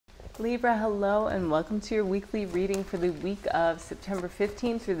Libra, hello and welcome to your weekly reading for the week of September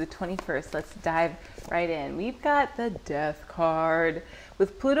 15th through the 21st. Let's dive right in. We've got the Death card.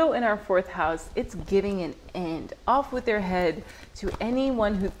 With Pluto in our fourth house, it's giving an end, off with their head, to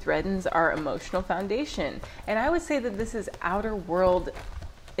anyone who threatens our emotional foundation. And I would say that this is outer world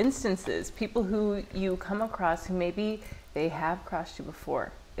instances, people who you come across who maybe they have crossed you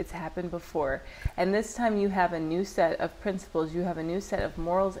before. It's happened before. And this time you have a new set of principles, you have a new set of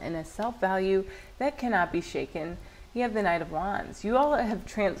morals and a self-value that cannot be shaken. You have the Knight of Wands. You all have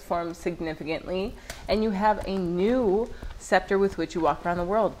transformed significantly, and you have a new scepter with which you walk around the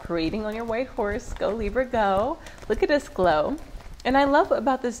world, parading on your white horse. Go Libra, go. Look at us glow. And I love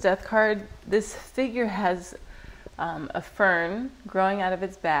about this Death card, this figure has a fern growing out of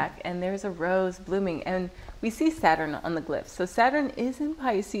its back, and there's a rose blooming, and we see Saturn on the glyph. So Saturn is in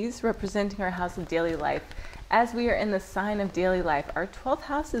Pisces, representing our house of daily life. As we are in the sign of daily life, our 12th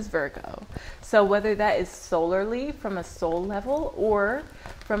house is Virgo. So whether that is solarly from a soul level or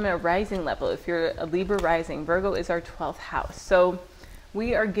from a rising level, if you're a Libra rising, Virgo is our 12th house. So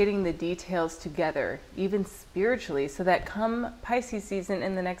we are getting the details together, even spiritually, so that come Pisces season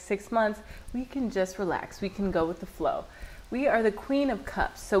in the next 6 months, we can just relax. We can go with the flow. We are the Queen of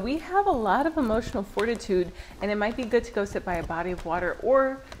Cups, so we have a lot of emotional fortitude, and it might be good to go sit by a body of water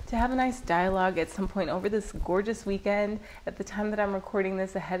or to have a nice dialogue at some point over this gorgeous weekend. At the time that I'm recording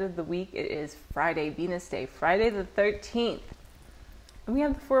this ahead of the week, it is Friday, Venus Day, Friday the 13th. And we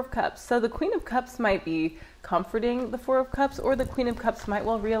have the Four of Cups. So the Queen of Cups might be comforting the Four of Cups, or the Queen of Cups might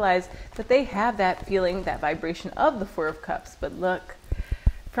well realize that they have that feeling, that vibration of the Four of Cups. But look,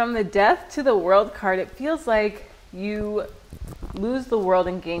 from the Death to the World card, it feels like you lose the world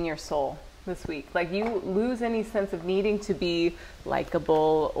and gain your soul this week. Like you lose any sense of needing to be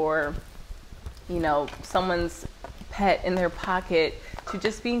likable or, you know, someone's pet in their pocket, to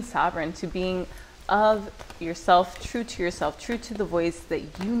just being sovereign, to being of yourself, true to the voice that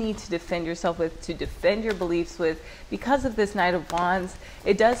you need to defend yourself with, to defend your beliefs with. Because of this Knight of Wands,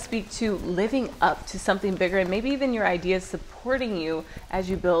 it does speak to living up to something bigger, and maybe even your ideas supporting you as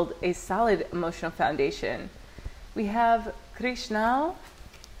you build a solid emotional foundation. We have Krishna.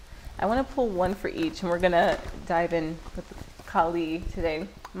 I want to pull one for each, and we're going to dive in with Kali today.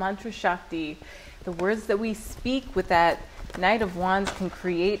 Mantra Shakti. The words that we speak with that Knight of Wands can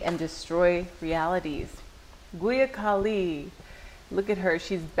create and destroy realities. Guya Kali. Look at her.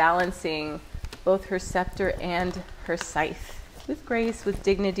 She's balancing both her scepter and her scythe with grace, with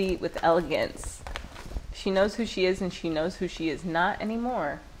dignity, with elegance. She knows who she is, and she knows who she is not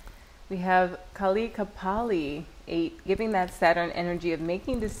anymore. We have Kali Kapali, 8, giving that Saturn energy of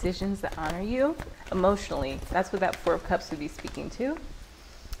making decisions that honor you emotionally. That's what that Four of Cups would be speaking to.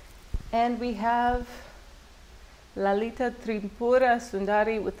 And we have Lalita Tripura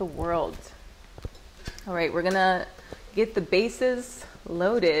Sundari with the World. All right, we're going to get the bases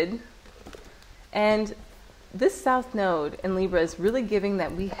loaded. And this South Node in Libra is really giving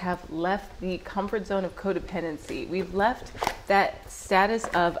that we have left the comfort zone of codependency. We've left that status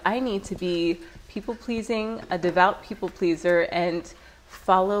of I need to be people-pleasing, a devout people-pleaser, and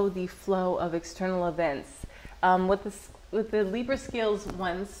follow the flow of external events. What the Libra scales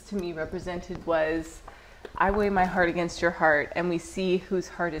once to me represented was I weigh my heart against your heart, and we see whose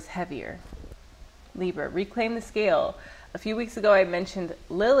heart is heavier. Libra, reclaim the scale. A few weeks ago I mentioned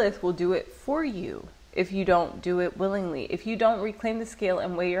Lilith will do it for you if you don't do it willingly. If you don't reclaim the scale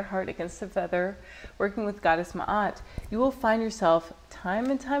and weigh your heart against the feather, working with Goddess Ma'at, you will find yourself time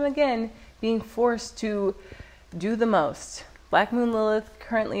and time again being forced to do the most. Black Moon Lilith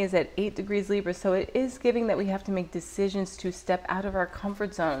currently is at 8 degrees Libra, so it is giving that we have to make decisions to step out of our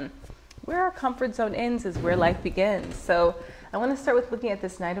comfort zone. Where our comfort zone ends is where life begins. So I want to start with looking at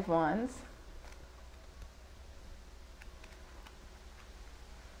this Knight of Wands.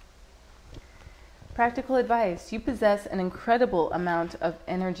 Practical advice. You possess an incredible amount of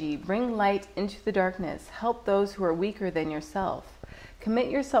energy. Bring light into the darkness. Help those who are weaker than yourself. Commit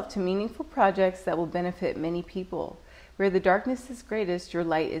yourself to meaningful projects that will benefit many people. Where the darkness is greatest, your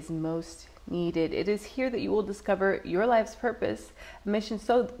light is most needed. It is here that you will discover your life's purpose, a mission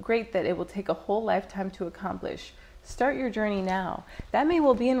so great that it will take a whole lifetime to accomplish. Start your journey now. That may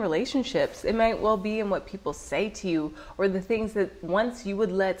well be in relationships. It might well be in what people say to you, or the things that once you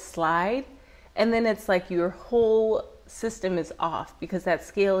would let slide, and then it's like your whole system is off because that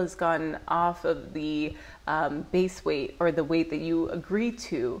scale has gone off of the base weight, or the weight that you agree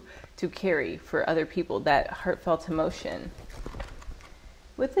to carry for other people, that heartfelt emotion.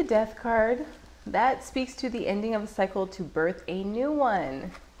 With the Death card, that speaks to the ending of a cycle to birth a new one.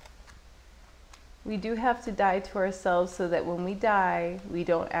 We do have to die to ourselves so that when we die, we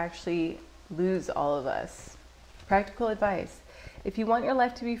don't actually lose all of us. Practical advice. If you want your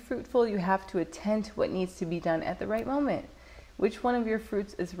life to be fruitful, you have to attend to what needs to be done at the right moment. Which one of your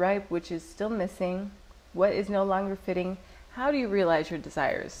fruits is ripe, which is still missing? What is no longer fitting? How do you realize your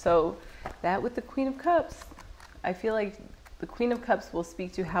desires? So that with the Queen of Cups, I feel like the Queen of Cups will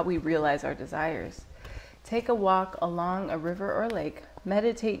speak to how we realize our desires. Take a walk along a river or lake.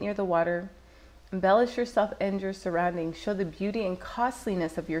 Meditate near the water. Embellish yourself and your surroundings. Show the beauty and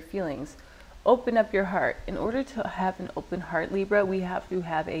costliness of your feelings. Open up your heart. In order to have an open heart, Libra, we have to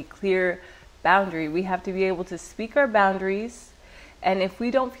have a clear boundary. We have to be able to speak our boundaries. And if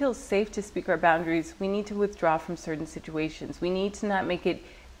we don't feel safe to speak our boundaries, we need to withdraw from certain situations. We need to not make it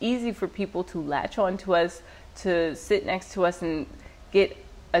easy for people to latch onto us, to sit next to us and get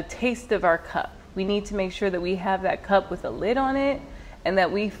a taste of our cup. We need to make sure that we have that cup with a lid on it and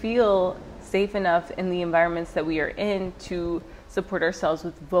that we feel safe enough in the environments that we are in to support ourselves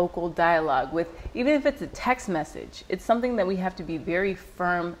with vocal dialogue, with even if it's a text message. It's something that we have to be very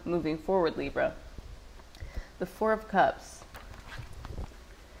firm moving forward, Libra. The Four of Cups.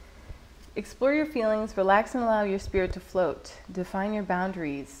 Explore your feelings, relax and allow your spirit to float. Define your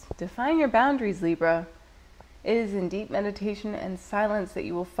boundaries. Define your boundaries, Libra. It is in deep meditation and silence that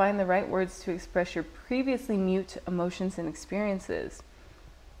you will find the right words to express your previously mute emotions and experiences.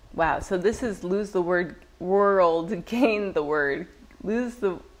 Wow, so this is lose the word world, gain the word. Lose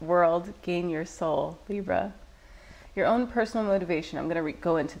the world, gain your soul, Libra. Your own personal motivation. I'm going to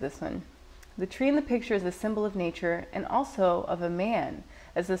go into this one. The tree in the picture is a symbol of nature and also of a man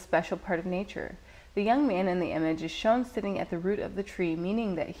as a special part of nature. The young man in the image is shown sitting at the root of the tree,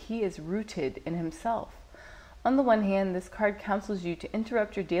 meaning that he is rooted in himself. On the one hand, this card counsels you to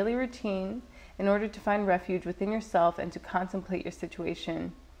interrupt your daily routine in order to find refuge within yourself and to contemplate your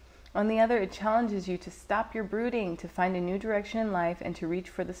situation. On the other, it challenges you to stop your brooding, to find a new direction in life, and to reach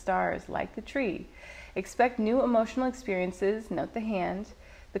for the stars, like the tree. Expect new emotional experiences. Note the hand.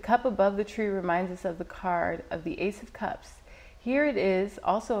 The cup above the tree reminds us of the card of the Ace of Cups. Here it is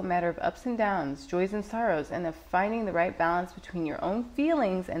also a matter of ups and downs, joys and sorrows, and of finding the right balance between your own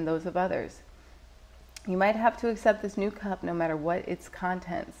feelings and those of others. You might have to accept this new cup no matter what its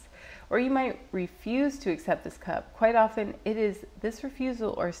contents. Or you might refuse to accept this cup. Quite often, it is this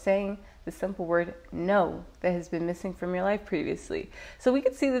refusal or saying the simple word no that has been missing from your life previously. So we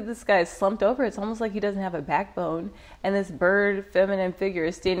can see that this guy is slumped over. It's almost like he doesn't have a backbone. And this bird feminine figure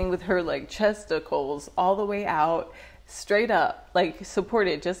is standing with her like chesticles all the way out, straight up, like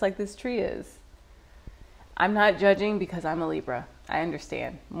supported, just like this tree is. I'm not judging because I'm a Libra. I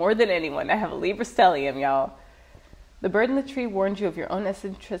understand. More than anyone, I have a Libra stellium, y'all. The bird in the tree warns you of your own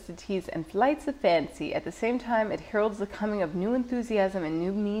eccentricities and flights of fancy. At the same time, it heralds the coming of new enthusiasm and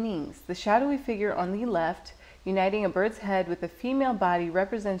new meanings. The shadowy figure on the left, uniting a bird's head with a female body,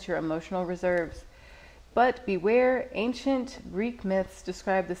 represents your emotional reserves. But beware, ancient Greek myths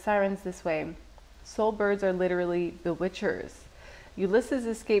describe the sirens this way. Soul birds are literally bewitchers. Ulysses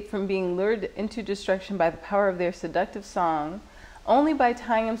escaped from being lured into destruction by the power of their seductive song, only by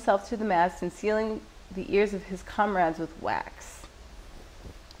tying himself to the mast and sealing the ears of his comrades with wax.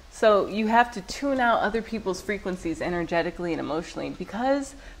 So you have to tune out other people's frequencies energetically and emotionally.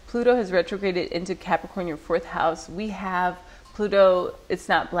 Because Pluto has retrograded into Capricorn, your fourth house, we have Pluto, it's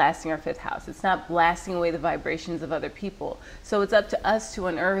not blasting our fifth house. It's not blasting away the vibrations of other people. So it's up to us to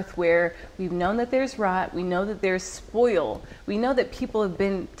unearth where we've known that there's rot, we know that there's spoil, we know that people have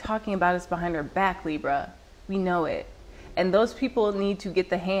been talking about us behind our back, Libra. We know it. And those people need to get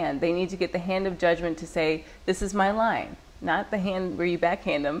the hand. They need to get the hand of judgment to say, this is my line. Not the hand where you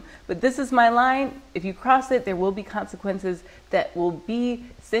backhand them, but this is my line. If you cross it, there will be consequences that will be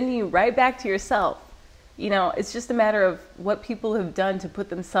sending you right back to yourself. You know, it's just a matter of what people have done to put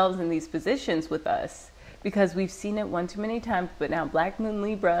themselves in these positions with us, because we've seen it one too many times. But now Black Moon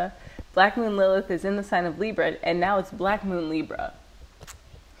Libra, Black Moon Lilith is in the sign of Libra, and now it's Black Moon Libra.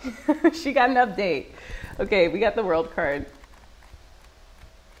 She got an update. Okay, we got the World card.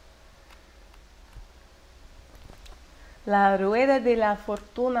 La Rueda de la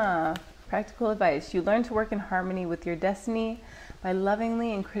Fortuna. Practical advice. You learn to work in harmony with your destiny by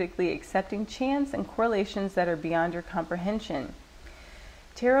lovingly and critically accepting chance and correlations that are beyond your comprehension.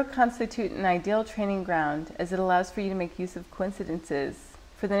 Tarot constitute an ideal training ground as it allows for you to make use of coincidences.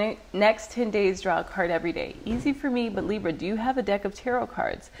 For the next 10 days, draw a card every day. Easy for me, but Libra, do you have a deck of tarot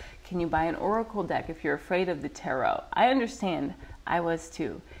cards? Can you buy an oracle deck if you're afraid of the tarot? I understand. I was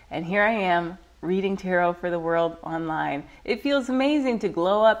too. And here I am reading tarot for the world online. It feels amazing to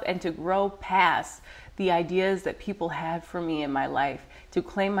glow up and to grow past the ideas that people had for me in my life, to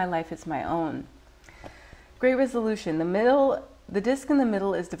claim my life as my own. Great resolution. The disc in the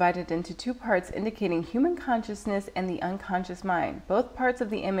middle is divided into two parts, indicating human consciousness and the unconscious mind. Both parts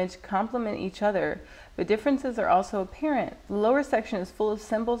of the image complement each other, but differences are also apparent. The lower section is full of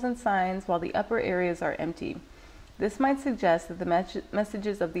symbols and signs, while the upper areas are empty. This might suggest that the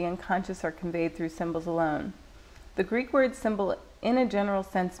messages of the unconscious are conveyed through symbols alone. The Greek word symbol in a general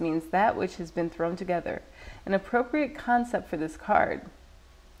sense means that which has been thrown together, an appropriate concept for this card.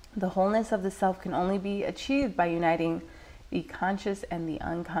 The wholeness of the self can only be achieved by uniting the conscious and the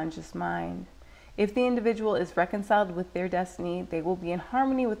unconscious mind. If the individual is reconciled with their destiny, they will be in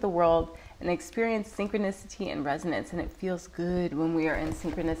harmony with the world and experience synchronicity and resonance. And it feels good when we are in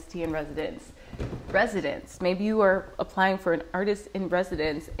synchronicity and resonance. Maybe you are applying for an artist in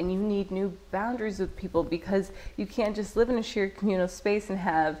residence and you need new boundaries with people, because you can't just live in a shared communal space and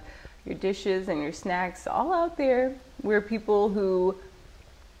have your dishes and your snacks all out there, where people who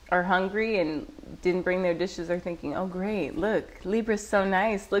are hungry and didn't bring their dishes are thinking, oh great, look, Libra's so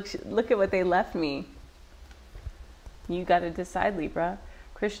nice, look at what they left me. You got to decide, Libra.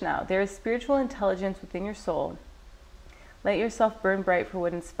 Krishna, there is spiritual intelligence within your soul. Let yourself burn bright for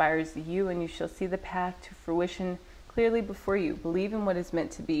what inspires you, and you shall see the path to fruition clearly before you. Believe in what is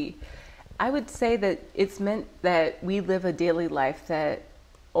meant to be. I would say that it's meant that we live a daily life that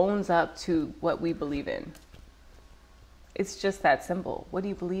owns up to what we believe in. It's just that simple. What do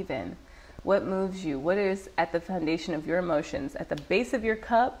you believe in? What moves you? What is at the foundation of your emotions? At the base of your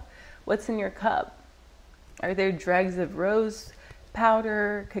cup, what's in your cup? Are there dregs of rose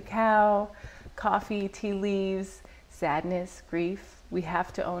powder, cacao, coffee, tea leaves, sadness, grief? We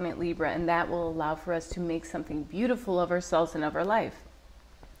have to own it, Libra, and that will allow for us to make something beautiful of ourselves and of our life.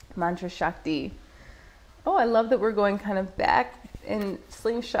 Mantra Shakti. Oh, I love that we're going kind of back in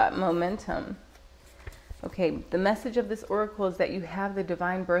slingshot momentum. Okay, the message of this oracle is that you have the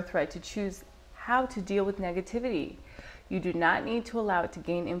divine birthright to choose how to deal with negativity. You do not need to allow it to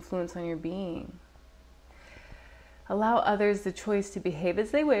gain influence on your being. Allow others the choice to behave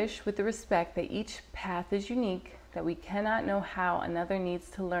as they wish, with the respect that each path is unique, that we cannot know how another needs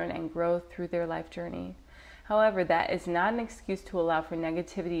to learn and grow through their life journey. However, that is not an excuse to allow for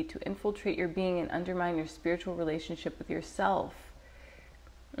negativity to infiltrate your being and undermine your spiritual relationship with yourself.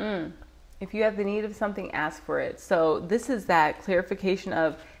 If you have the need of something, ask for it. So this is that clarification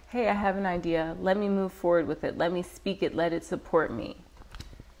of, hey, I have an idea. Let me move forward with it. Let me speak it. Let it support me.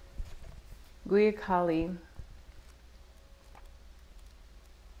 Guya Kali.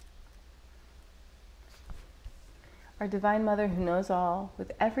 Our Divine Mother, who knows all,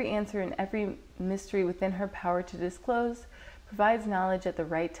 with every answer and every mystery within her power to disclose, provides knowledge at the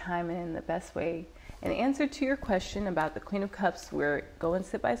right time and in the best way. In answer to your question about the Queen of Cups, go and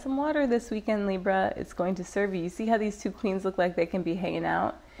sit by some water this weekend, Libra. It's going to serve you. You see how these two queens look like they can be hanging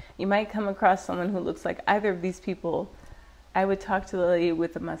out? You might come across someone who looks like either of these people. I would talk to the lady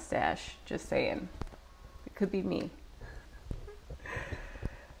with a mustache, just saying. It could be me.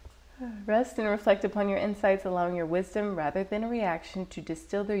 Rest and reflect upon your insights, allowing your wisdom rather than a reaction to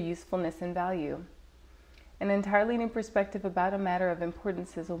distill their usefulness and value. An entirely new perspective about a matter of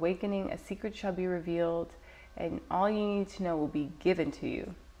importance is awakening. A secret shall be revealed, and all you need to know will be given to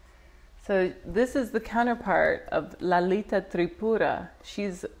you. So this is the counterpart of Lalita Tripura.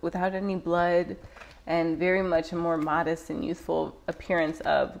 She's without any blood and very much a more modest and youthful appearance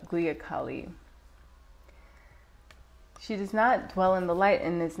of Guya Kali. She does not dwell in the light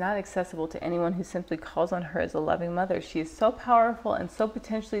and is not accessible to anyone who simply calls on her as a loving mother. She is so powerful and so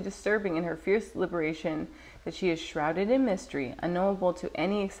potentially disturbing in her fierce liberation that she is shrouded in mystery, unknowable to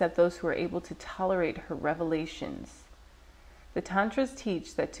any except those who are able to tolerate her revelations. The Tantras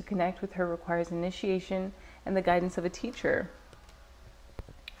teach that to connect with her requires initiation and the guidance of a teacher,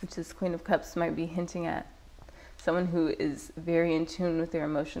 which this Queen of Cups might be hinting at. Someone who is very in tune with their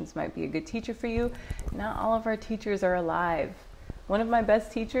emotions might be a good teacher for you. Not all of our teachers are alive. One of my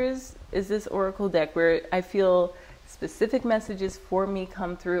best teachers is this oracle deck, where I feel specific messages for me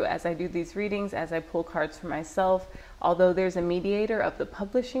come through as I do these readings, as I pull cards for myself. Although there's a mediator of the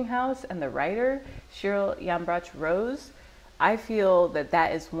publishing house and the writer, Cheryl Yambrach Rose, I feel that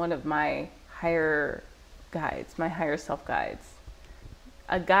that is one of my higher guides, my higher self guides.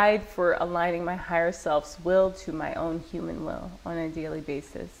 A guide for aligning my higher self's will to my own human will on a daily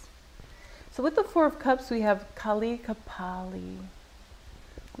basis. So with the Four of Cups, we have Kali Kapali.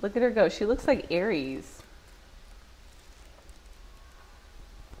 Look at her go. She looks like Aries.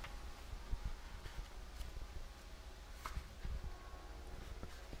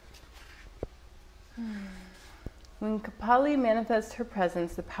 When Kapali manifests her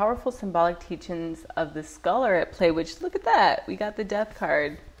presence, the powerful symbolic teachings of the skull are at play, which, look at that, we got the death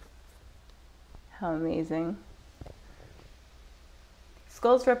card. How amazing.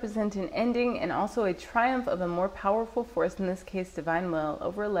 Skulls represent an ending and also a triumph of a more powerful force, in this case divine will,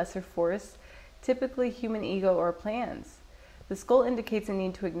 over a lesser force, typically human ego or plans. The skull indicates a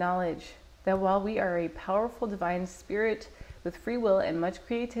need to acknowledge that while we are a powerful divine spirit with free will and much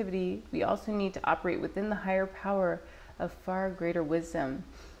creativity, we also need to operate within the higher power of far greater wisdom.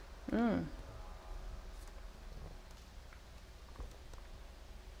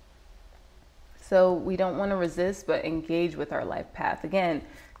 So we don't want to resist, but engage with our life path. Again,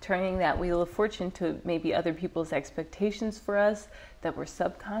 turning that wheel of fortune to maybe other people's expectations for us, that we're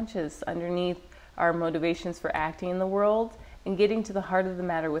subconscious underneath our motivations for acting in the world, and getting to the heart of the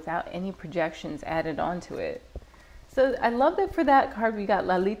matter without any projections added onto it. So I love that for that card we got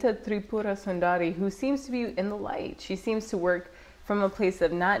Lalita Tripura Sundari, who seems to be in the light. She seems to work from a place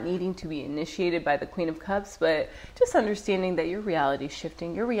of not needing to be initiated by the Queen of Cups, but just understanding that your reality is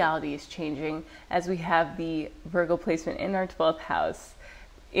shifting, your reality is changing, as we have the Virgo placement in our 12th house,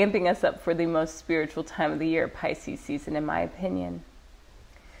 amping us up for the most spiritual time of the year, Pisces season, in my opinion.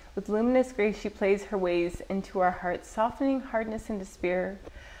 With luminous grace, she plays her ways into our hearts, softening hardness and despair,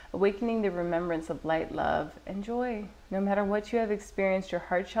 awakening the remembrance of light, love, and joy. No matter what you have experienced, your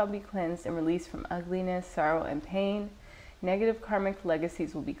heart shall be cleansed and released from ugliness, sorrow, and pain. Negative karmic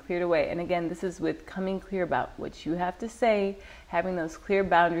legacies will be cleared away. And again, this is with coming clear about what you have to say, having those clear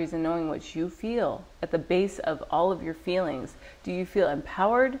boundaries and knowing what you feel at the base of all of your feelings. Do you feel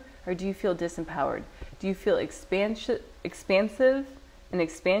empowered or do you feel disempowered? Do you feel expansive, an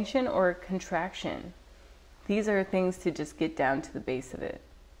expansion or contraction? These are things to just get down to the base of it.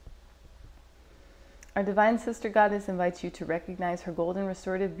 Our divine sister goddess invites you to recognize her golden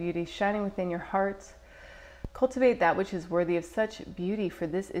restorative beauty shining within your heart. Cultivate that which is worthy of such beauty, for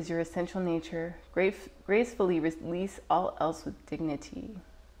this is your essential nature. Gracefully release all else with dignity.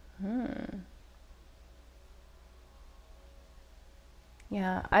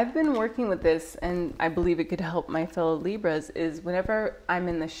 Yeah, I've been working with this, and I believe it could help my fellow Libras, is whenever I'm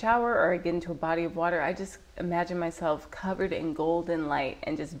in the shower or I get into a body of water, I just imagine myself covered in golden light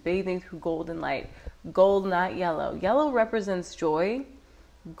and just bathing through golden light. Gold, not yellow. Yellow represents joy.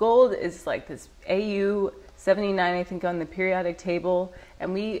 Gold is like this AU 79, I think, on the periodic table,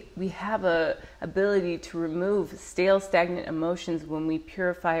 and we have a ability to remove stale, stagnant emotions when we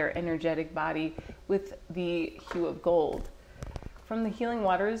purify our energetic body with the hue of gold. From the Healing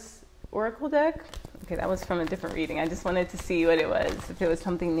Waters Oracle deck, okay, that was from a different reading. I just wanted to see what it was, if it was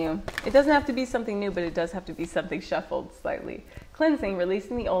something new. It doesn't have to be something new, but it does have to be something shuffled slightly. Cleansing,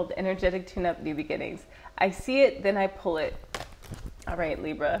 releasing the old, energetic tune-up, new beginnings. I see it, then I pull it. All right,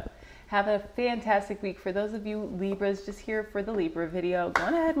 Libra. Have a fantastic week. For those of you Libras just here for the Libra video, go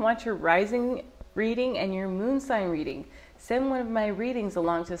on ahead and watch your rising reading and your moon sign reading. Send one of my readings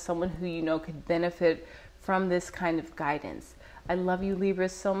along to someone who you know could benefit from this kind of guidance. I love you,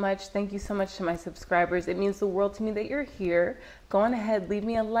 Libras, so much. Thank you so much to my subscribers. It means the world to me that you're here. Go on ahead, leave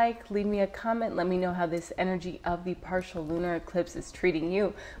me a like, leave me a comment. Let me know how this energy of the partial lunar eclipse is treating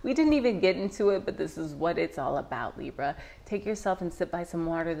you. We didn't even get into it, but this is what it's all about, Libra. Take yourself and sit by some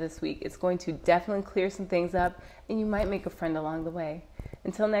water this week. It's going to definitely clear some things up, and you might make a friend along the way.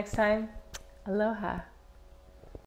 Until next time, aloha.